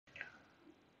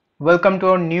Welcome to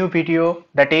our new video,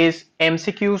 that is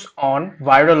MCQs on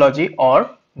virology or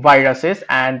viruses,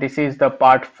 and this is the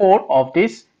part 4 of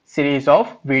this series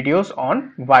of videos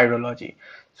on virology.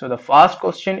 So the first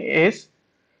question is,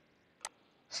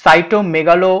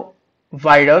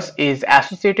 cytomegalovirus is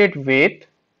associated with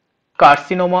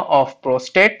carcinoma of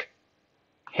prostate,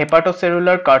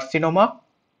 hepatocellular carcinoma,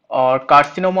 or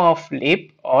carcinoma of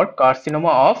lip, or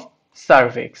carcinoma of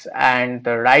cervix, and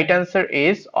the right answer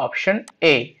is option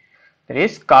A, that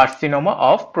is carcinoma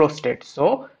of prostate.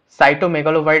 So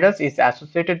cytomegalovirus is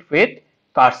associated with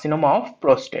carcinoma of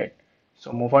prostate.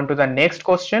 So move on to the next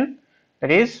question,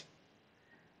 that is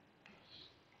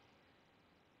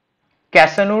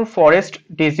Casanur forest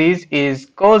disease is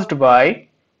caused by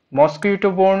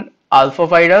mosquito-borne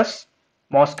alphavirus,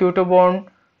 mosquito-borne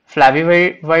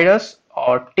flavivirus,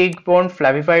 or tick-borne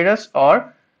flavivirus,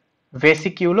 or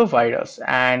vesiculovirus,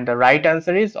 and the right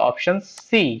answer is option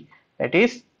C, that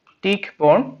is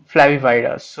tick-borne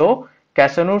flavivirus. So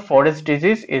Casanur forest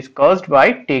disease is caused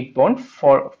by tick-borne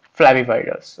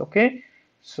flavivirus. Okay,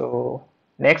 so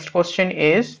next question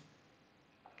is,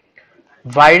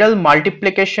 viral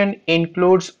multiplication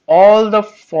includes all the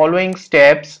following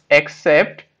steps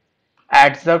except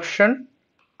adsorption,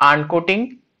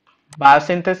 uncoating,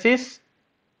 biosynthesis,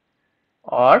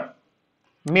 or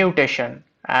mutation,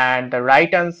 and the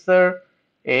right answer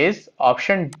is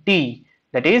option D,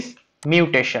 that is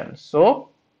mutation. So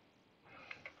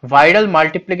viral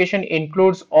multiplication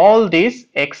includes all these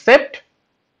except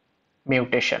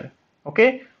mutation.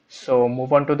 Okay, so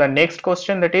move on to the next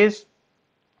question, that is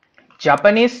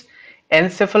Japanese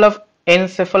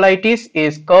encephalitis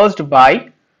is caused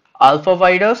by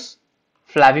alphavirus,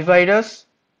 flavivirus,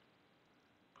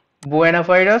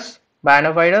 Buenovirus,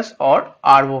 or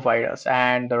arbovirus,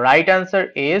 and the right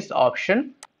answer is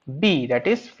option B, that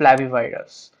is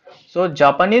flavivirus. So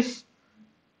Japanese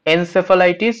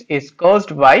encephalitis is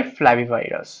caused by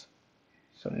flavivirus.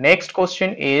 So next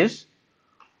question is,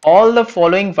 all the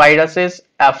following viruses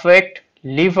affect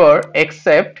liver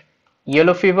except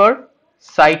yellow fever,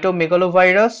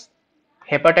 cytomegalovirus,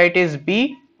 hepatitis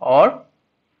B, or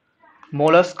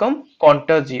molluscum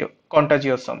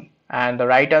contagiosum, and the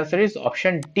right answer is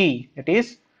option D, it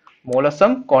is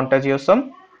molluscum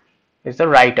contagiosum is the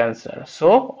right answer.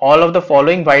 So all of the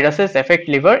following viruses affect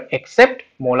liver except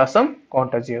molluscum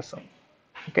contagiosum.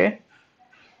 Okay,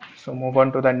 so move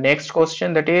on to the next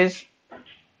question, that is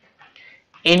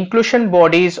inclusion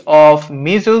bodies of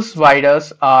measles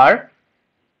virus are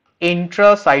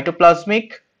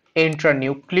intracytoplasmic,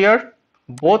 intranuclear,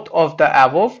 both of the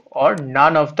above, or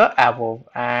none of the above,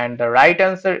 and the right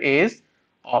answer is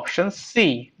option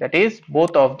C, that is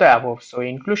both of the above. So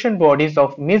inclusion bodies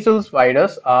of measles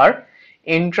virus are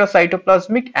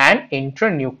intracytoplasmic and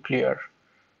intranuclear.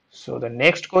 So the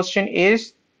next question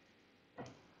is,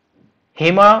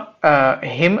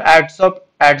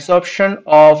 hemadsorption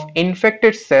of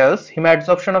infected cells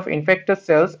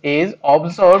is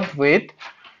observed with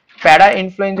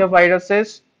parainfluenza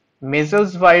viruses,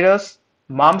 measles virus,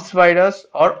 mumps virus,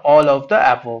 or all of the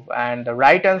above, and the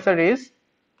right answer is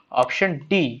option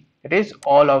D, it is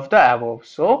all of the above.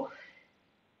 So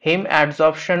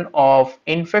hemadsorption of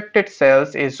infected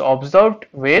cells is observed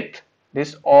with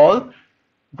this all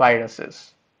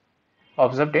viruses,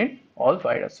 observed in all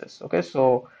viruses. Okay,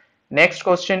 so next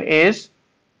question is,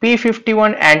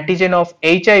 P51 antigen of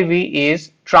HIV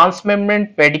is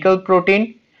transmembrane pedicle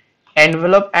protein,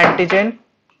 envelope antigen,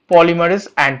 polymerase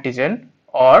antigen,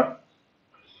 or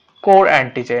core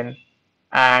antigen,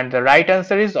 and the right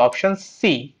answer is option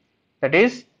C, that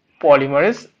is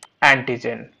polymerase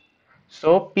antigen.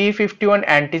 So P51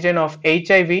 antigen of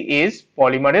HIV is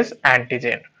polymerase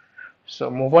antigen. So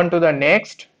move on to the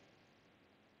next,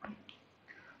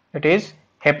 that is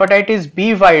hepatitis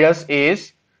B virus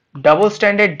is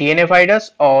double-stranded DNA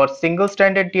virus, or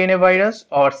single-stranded DNA virus,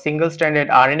 or single-stranded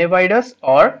RNA virus,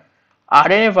 or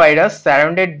RNA virus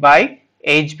surrounded by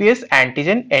HBs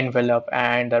antigen envelope,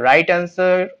 and the right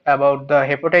answer about the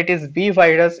hepatitis B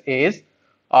virus is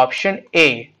option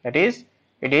A, that is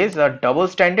it is a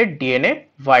double-stranded DNA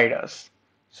virus.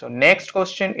 So next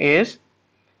question is,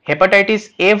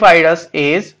 hepatitis A virus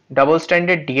is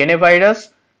double-stranded DNA virus,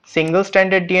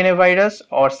 single-stranded DNA virus,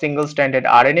 or single-stranded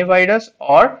RNA virus,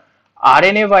 or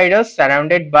RNA virus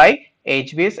surrounded by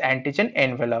HBs antigen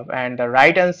envelope, and the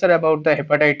right answer about the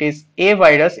hepatitis A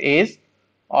virus is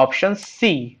option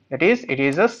C, that is it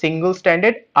is a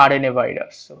single-stranded RNA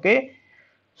virus. Okay,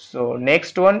 so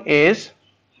next one is,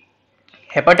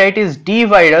 hepatitis D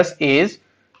virus is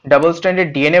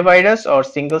double-stranded DNA virus, or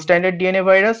single-stranded DNA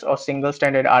virus, or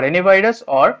single-stranded RNA virus,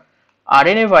 or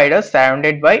RNA virus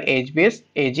surrounded by HBs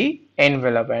AG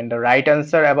envelope. And the right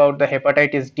answer about the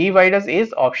hepatitis D virus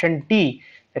is option D.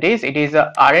 That is, it is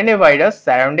a RNA virus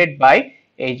surrounded by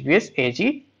HBs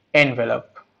AG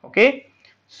envelope. Okay.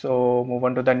 So move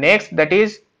on to the next. That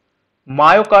is,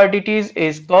 myocarditis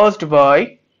is caused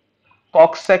by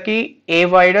Coxsackie A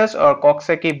virus or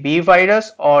Coxsackie B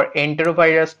virus or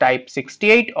enterovirus type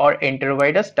 68 or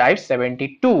enterovirus type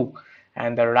 72.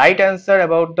 And the right answer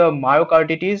about the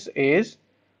myocarditis is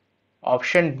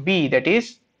option B, that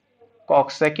is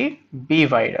Coxsackie B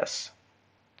virus.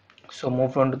 So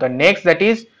move on to the next, that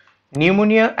is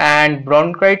pneumonia and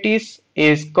bronchitis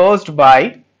is caused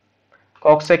by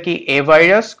Coxsackie A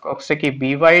virus, Coxsackie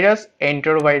B virus,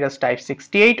 enterovirus type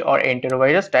 68 or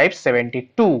enterovirus type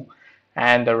 72.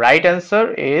 And the right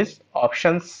answer is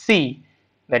option C,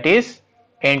 that is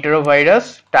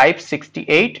enterovirus type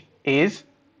 68 is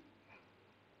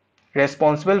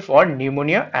responsible for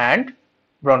pneumonia and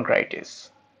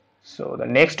bronchitis. So the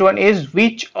next one is,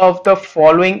 which of the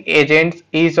following agents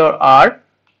is or are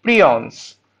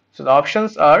prions? So the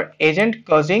options are agent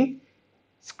causing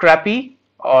scrapie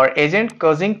or agent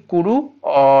causing Kuru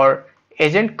or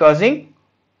agent causing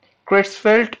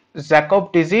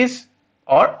Creutzfeldt-Jakob disease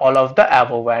or all of the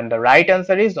above, and the right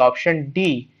answer is option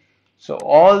D. So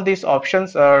all these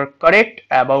options are correct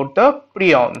about the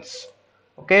prions.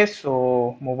 Okay,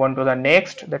 so move on to the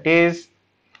next, that is,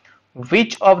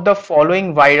 which of the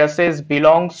following viruses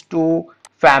belongs to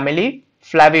family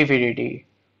Flaviviridae?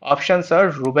 Options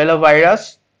are rubella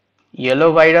virus,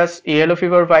 yellow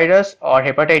fever virus, or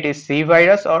hepatitis C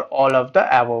virus, or all of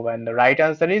the above. And the right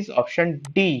answer is option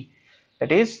D,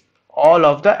 that is all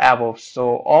of the above.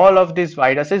 So all of these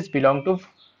viruses belong to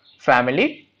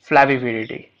family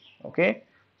Flaviviridae. Okay.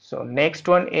 So next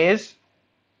one is,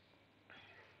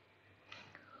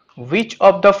 which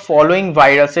of the following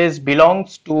viruses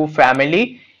belongs to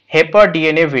family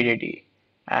Hepatidinidae?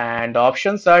 And the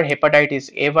options are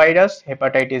hepatitis A virus,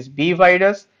 hepatitis B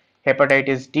virus,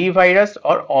 hepatitis D virus,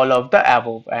 or all of the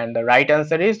above. And the right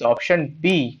answer is option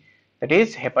B, that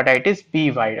is hepatitis B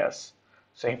virus.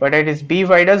 So hepatitis B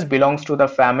virus belongs to the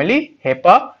family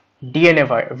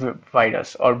Hepatidinidae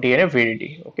virus or DNA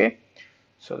viridae. Okay.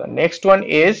 So the next one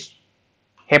is,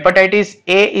 hepatitis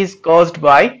A is caused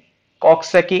by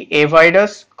Coxsackie A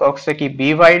virus, Coxsackie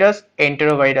B virus,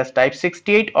 enterovirus type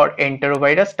 68 or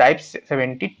enterovirus type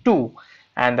 72.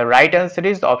 And the right answer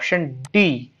is option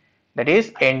D, that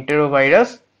is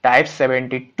enterovirus type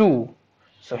 72.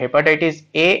 So hepatitis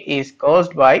A is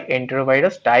caused by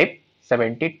enterovirus type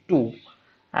 72.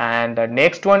 And the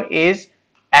next one is,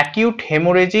 acute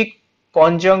hemorrhagic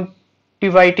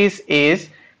conjunctivitis is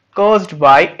caused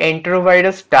by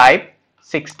enterovirus type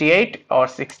 68 or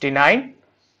 69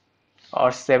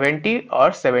 or 70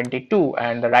 or 72,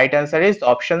 and the right answer is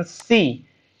option C,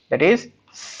 that is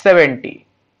 70.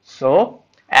 So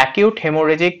acute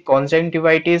hemorrhagic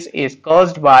conjunctivitis is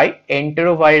caused by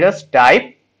enterovirus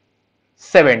type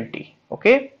 70.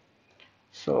 Okay.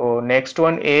 So next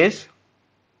one is,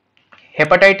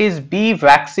 hepatitis B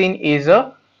vaccine is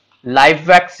a live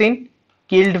vaccine,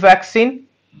 killed vaccine,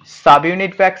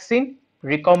 subunit vaccine,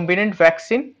 recombinant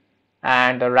vaccine,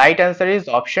 and the right answer is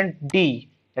option D,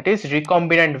 that is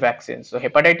recombinant vaccine. So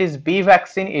hepatitis B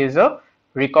vaccine is a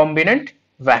recombinant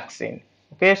vaccine.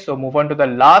 Okay, so move on to the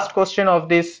last question of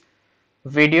this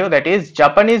video, that is,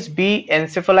 Japanese B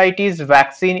encephalitis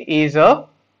vaccine is a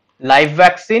live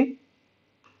vaccine,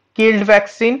 killed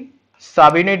vaccine,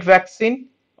 subunit vaccine,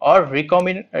 or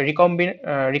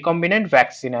recombinant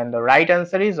vaccine. And the right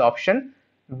answer is option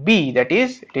B, that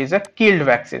is it is a killed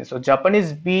vaccine. So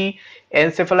Japanese B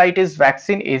encephalitis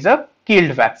vaccine is a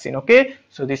killed vaccine. Okay,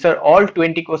 so these are all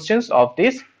 20 questions of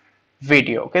this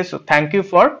video. Okay, so thank you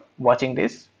for watching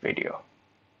this video.